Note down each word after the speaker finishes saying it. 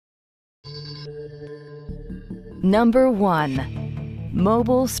Number 1.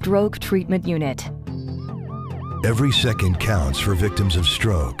 Mobile Stroke Treatment Unit. Every second counts for victims of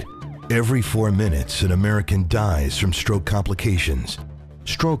stroke. Every 4 minutes, an American dies from stroke complications.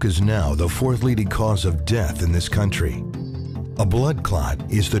 Stroke is now the 4th leading cause of death in this country. A blood clot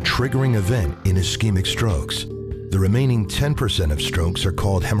is the triggering event in ischemic strokes. The remaining 10% of strokes are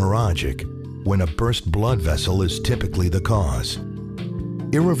called hemorrhagic, when a burst blood vessel is typically the cause.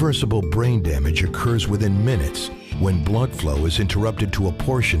 Irreversible brain damage occurs within minutes when blood flow is interrupted to a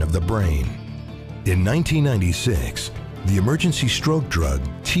portion of the brain. In 1996, the emergency stroke drug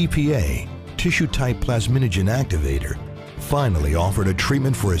TPA, tissue-type plasminogen activator, finally offered a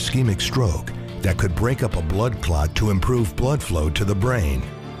treatment for ischemic stroke that could break up a blood clot to improve blood flow to the brain.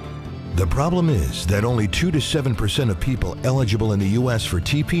 The problem is that only 2 to 7% of people eligible in the US for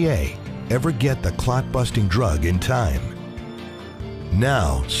TPA ever get the clot-busting drug in time.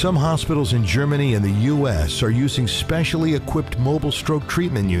 Now, some hospitals in Germany and the US are using specially equipped mobile stroke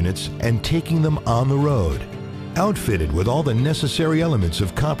treatment units and taking them on the road, outfitted with all the necessary elements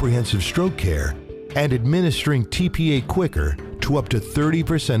of comprehensive stroke care and administering TPA quicker to up to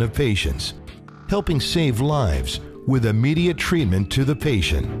 30% of patients, helping save lives with immediate treatment to the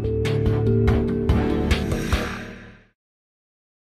patient.